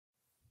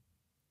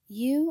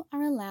You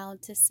are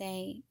allowed to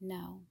say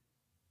no,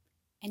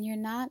 and you're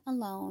not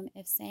alone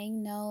if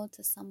saying no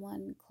to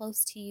someone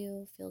close to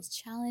you feels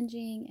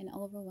challenging and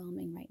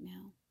overwhelming right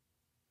now.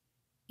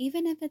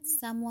 Even if it's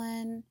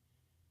someone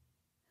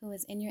who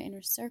is in your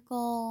inner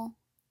circle,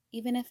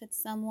 even if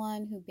it's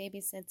someone who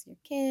babysits your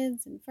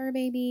kids and fur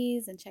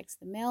babies and checks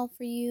the mail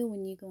for you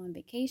when you go on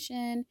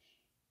vacation,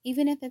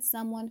 even if it's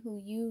someone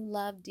who you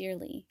love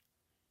dearly.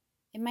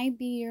 It might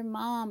be your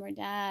mom or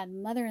dad,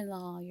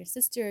 mother-in-law, your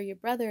sister, your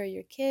brother,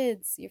 your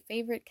kids, your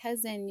favorite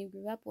cousin you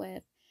grew up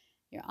with,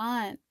 your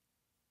aunt,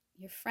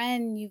 your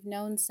friend you've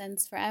known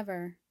since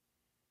forever.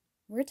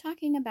 We're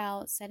talking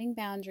about setting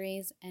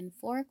boundaries and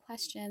 4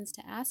 questions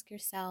to ask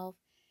yourself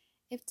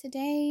if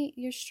today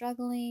you're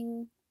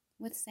struggling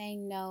with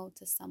saying no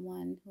to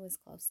someone who is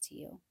close to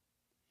you.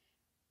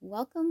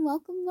 Welcome,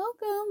 welcome,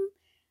 welcome.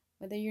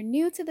 Whether you're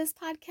new to this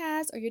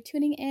podcast or you're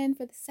tuning in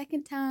for the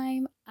second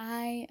time,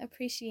 I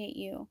appreciate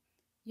you.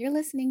 You're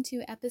listening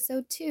to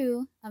episode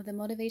 2 of the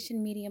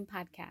Motivation Medium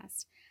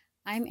podcast.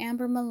 I'm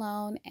Amber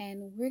Malone,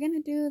 and we're going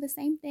to do the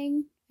same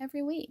thing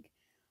every week.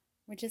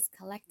 We're just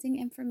collecting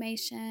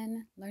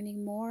information,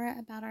 learning more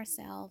about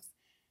ourselves,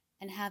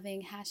 and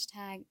having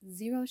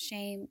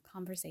 #0shame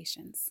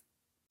conversations.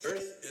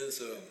 Earth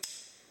is a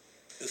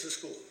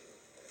school.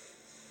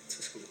 It's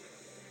a school.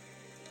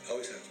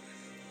 Always has been.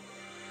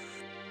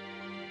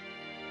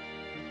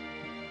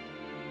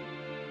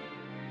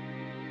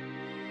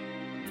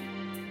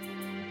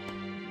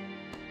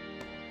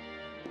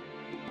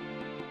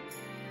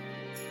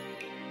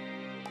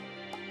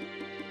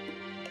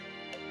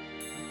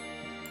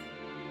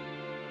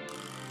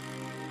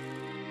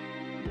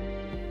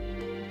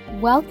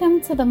 Welcome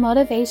to the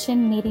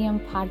Motivation Medium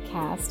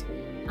podcast.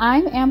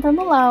 I'm Amber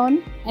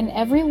Malone, and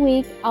every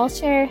week I'll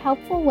share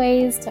helpful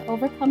ways to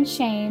overcome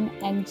shame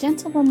and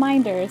gentle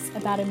reminders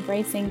about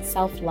embracing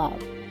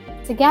self-love.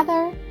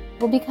 Together,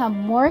 we'll become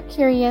more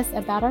curious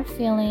about our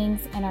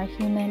feelings and our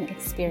human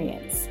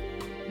experience.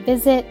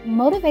 Visit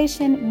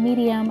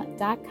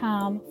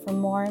motivationmedium.com for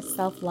more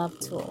self-love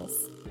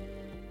tools.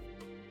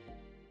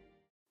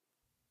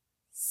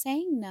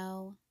 Saying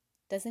no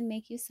doesn't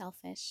make you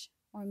selfish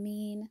or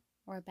mean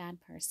or a bad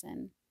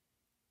person.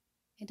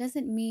 It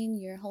doesn't mean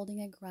you're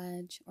holding a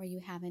grudge or you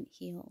haven't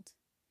healed.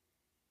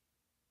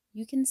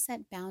 You can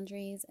set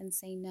boundaries and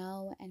say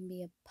no and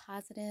be a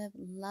positive,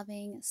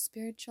 loving,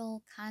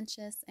 spiritual,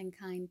 conscious, and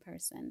kind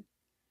person.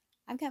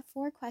 I've got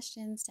 4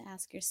 questions to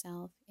ask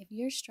yourself if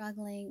you're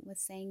struggling with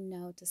saying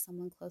no to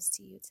someone close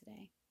to you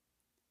today.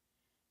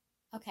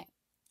 Okay,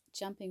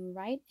 jumping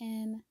right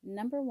in.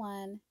 Number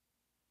 1,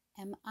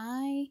 am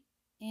I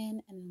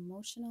in an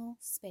emotional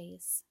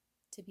space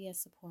to be a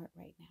support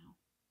right now?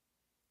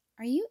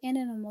 Are you in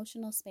an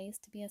emotional space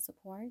to be a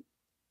support?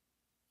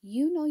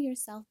 You know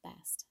yourself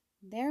best.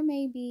 There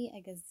may be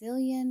a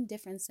gazillion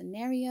different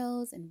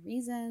scenarios and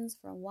reasons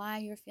for why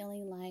you're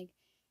feeling like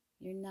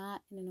you're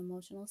not in an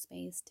emotional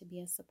space to be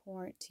a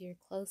support to your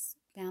close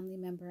family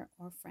member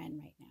or friend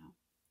right now.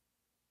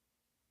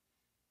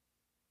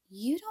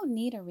 You don't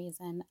need a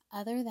reason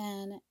other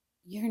than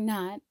you're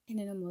not in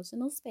an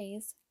emotional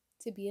space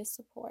to be a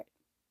support.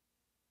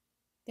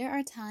 There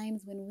are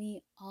times when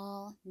we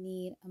all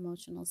need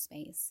emotional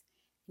space,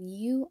 and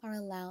you are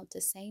allowed to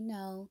say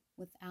no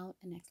without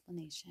an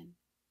explanation,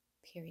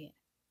 period.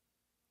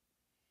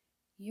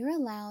 You're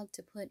allowed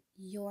to put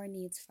your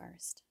needs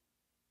first.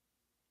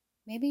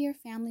 Maybe your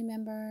family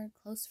member,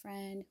 close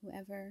friend,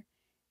 whoever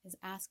is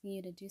asking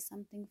you to do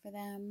something for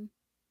them.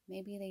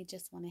 Maybe they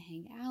just want to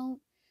hang out.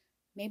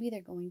 Maybe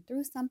they're going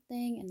through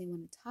something and they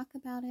want to talk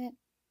about it.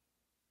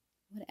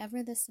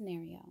 Whatever the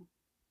scenario,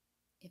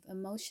 if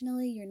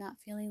emotionally you're not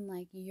feeling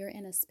like you're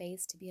in a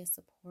space to be a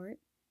support,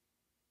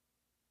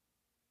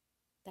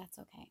 that's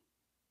okay.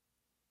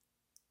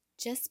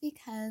 Just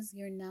because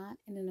you're not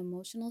in an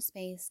emotional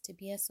space to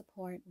be a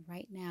support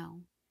right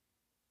now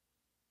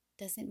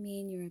doesn't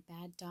mean you're a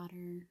bad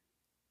daughter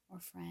or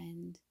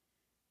friend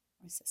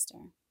or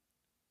sister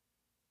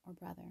or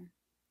brother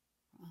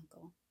or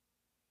uncle.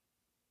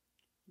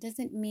 It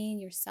doesn't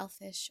mean you're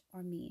selfish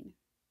or mean.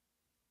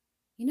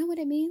 You know what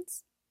it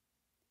means?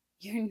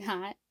 You're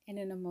not in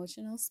an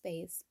emotional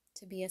space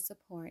to be a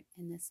support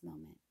in this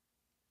moment.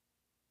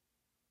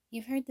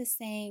 You've heard the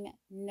saying,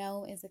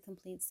 no is a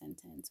complete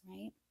sentence,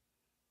 right?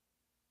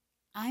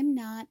 I'm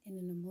not in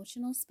an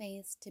emotional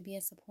space to be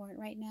a support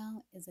right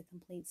now is a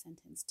complete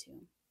sentence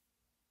too.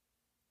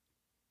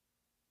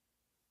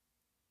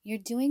 You're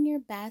doing your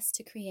best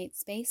to create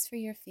space for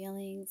your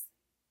feelings,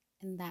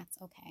 and that's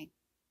okay.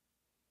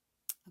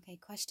 Okay,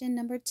 question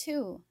number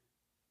 2.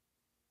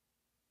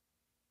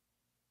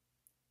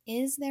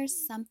 Is there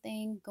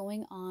something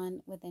going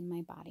on within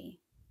my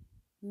body?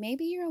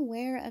 Maybe you're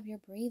aware of your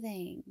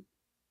breathing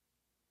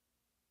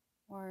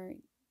or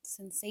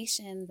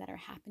sensations that are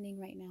happening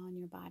right now in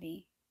your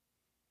body.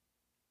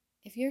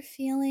 If you're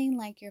feeling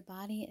like your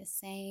body is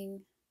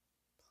saying,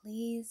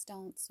 please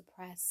don't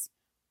suppress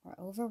or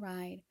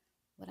override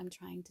what I'm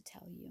trying to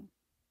tell you.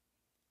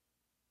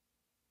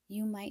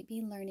 You might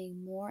be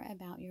learning more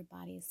about your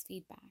body's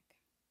feedback.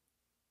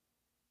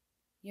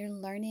 You're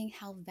learning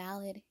how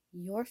valid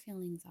your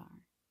feelings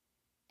are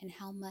and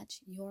how much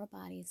your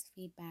body's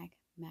feedback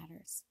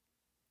matters.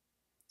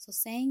 So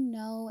saying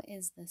no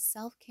is the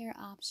self-care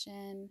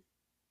option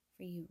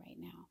for you right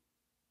now.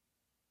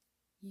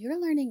 You're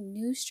learning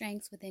new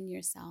strengths within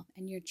yourself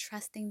and you're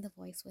trusting the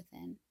voice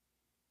within.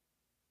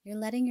 You're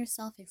letting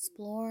yourself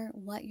explore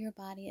what your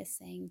body is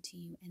saying to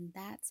you, and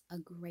that's a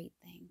great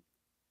thing.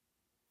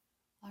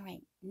 All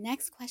right,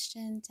 next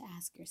question to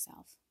ask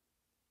yourself.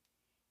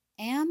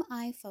 Am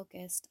I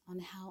focused on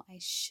how I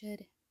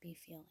should be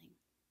feeling?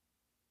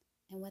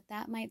 And what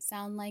that might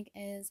sound like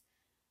is,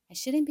 I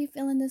shouldn't be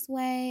feeling this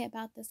way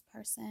about this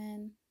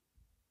person.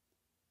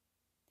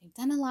 They've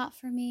done a lot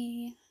for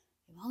me.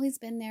 They've always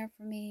been there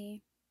for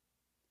me.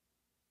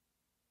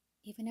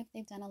 Even if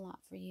they've done a lot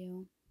for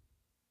you,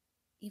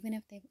 even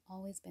if they've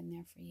always been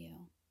there for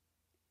you,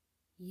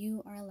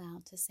 you are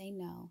allowed to say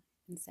no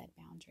and set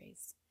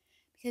boundaries.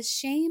 Because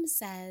shame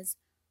says,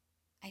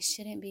 I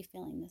shouldn't be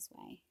feeling this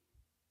way.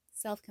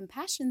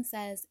 Self-compassion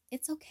says,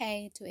 it's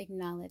okay to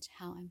acknowledge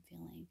how I'm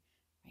feeling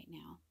right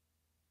now.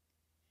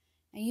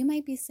 Now you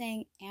might be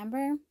saying,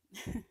 Amber,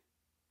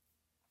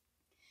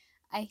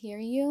 I hear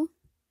you,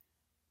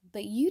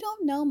 but you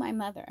don't know my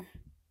mother.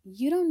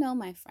 You don't know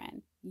my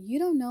friend. You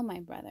don't know my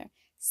brother.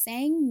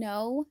 Saying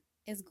no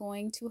is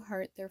going to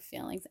hurt their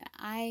feelings. And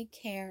I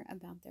care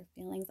about their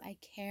feelings. I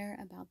care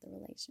about the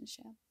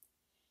relationship.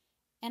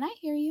 And I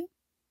hear you.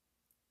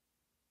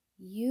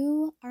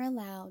 You are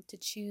allowed to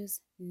choose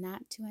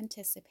not to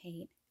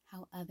anticipate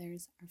how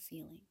others are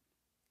feeling.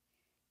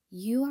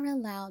 You are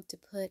allowed to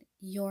put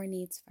your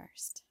needs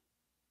first.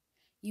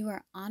 You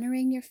are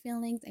honoring your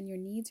feelings and your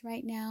needs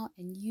right now,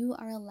 and you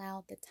are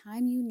allowed the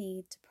time you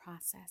need to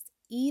process,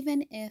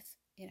 even if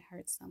it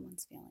hurts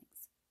someone's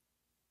feelings.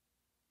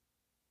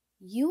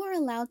 You are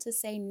allowed to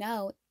say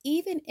no,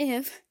 even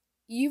if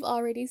you've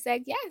already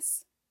said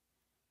yes,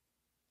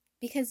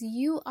 because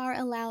you are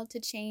allowed to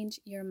change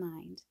your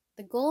mind.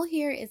 The goal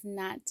here is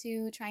not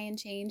to try and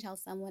change how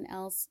someone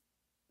else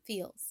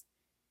feels,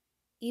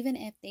 even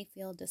if they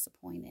feel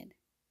disappointed.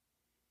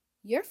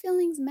 Your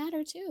feelings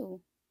matter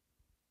too.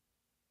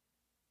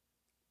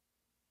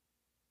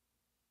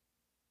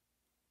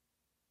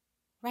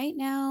 Right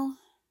now,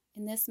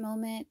 in this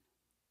moment,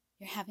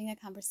 you're having a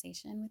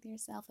conversation with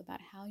yourself about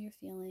how you're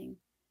feeling,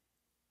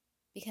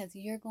 because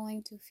you're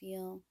going to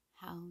feel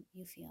how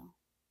you feel.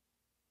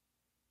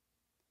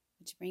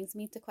 Which brings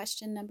me to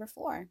question number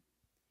 4.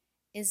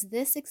 Is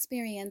this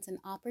experience an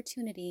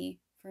opportunity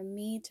for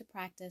me to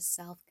practice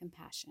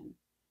self-compassion?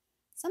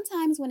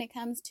 Sometimes when it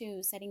comes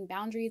to setting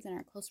boundaries in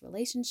our close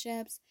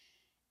relationships,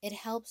 it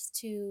helps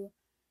to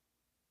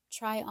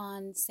try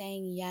on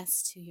saying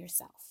yes to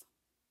yourself.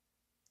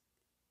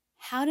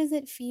 How does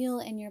it feel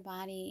in your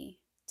body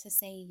to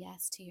say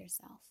yes to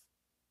yourself?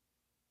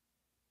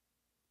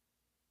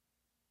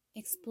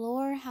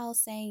 Explore how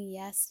saying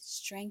yes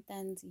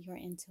strengthens your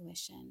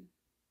intuition.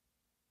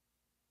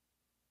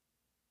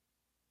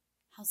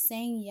 How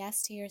saying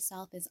yes to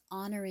yourself is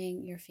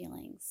honoring your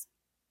feelings.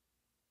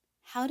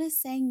 How does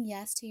saying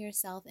yes to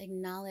yourself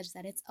acknowledge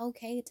that it's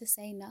okay to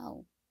say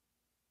no?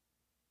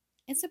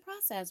 It's a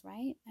process,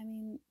 right? I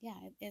mean,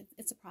 yeah,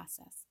 it's a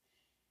process.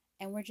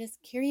 And we're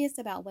just curious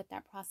about what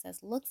that process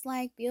looks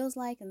like, feels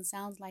like, and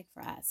sounds like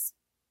for us.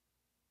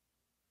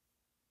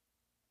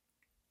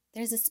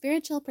 There's a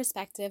spiritual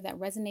perspective that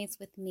resonates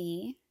with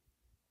me,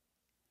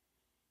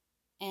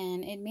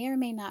 and it may or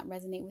may not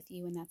resonate with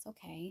you, and that's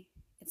okay.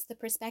 It's the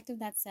perspective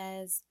that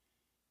says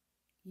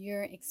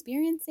you're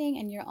experiencing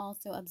and you're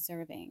also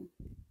observing.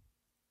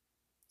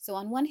 So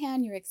on one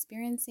hand, you're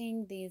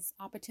experiencing these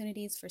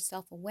opportunities for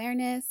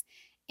self-awareness,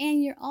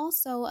 and you're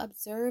also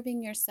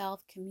observing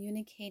yourself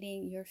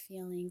communicating your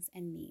feelings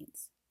and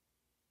needs.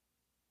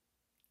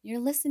 You're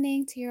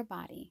listening to your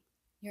body.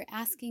 You're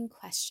asking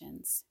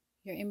questions.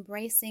 You're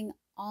embracing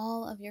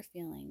all of your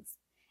feelings.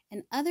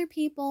 And other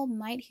people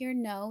might hear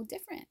no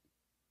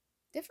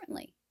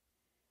differently.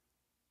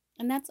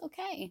 And that's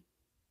okay.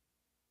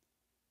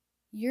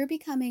 You're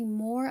becoming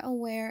more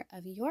aware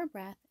of your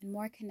breath and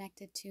more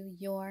connected to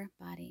your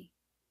body.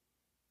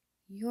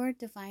 You're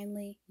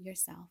divinely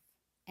yourself,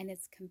 and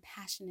it's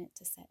compassionate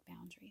to set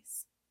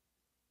boundaries.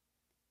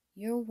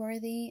 You're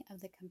worthy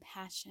of the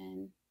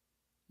compassion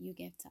you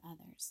give to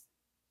others.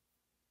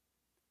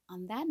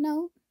 On that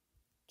note,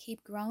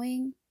 keep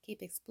growing,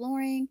 keep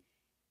exploring,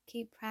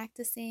 keep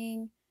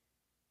practicing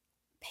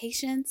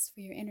patience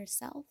for your inner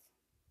self.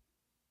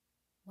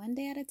 One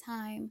day at a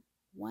time,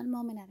 one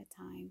moment at a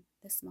time,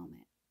 this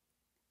moment.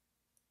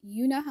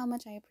 You know how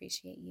much I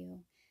appreciate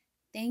you.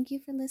 Thank you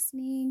for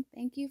listening.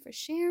 Thank you for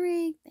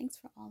sharing. Thanks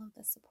for all of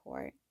the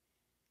support.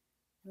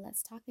 And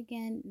let's talk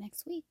again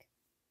next week.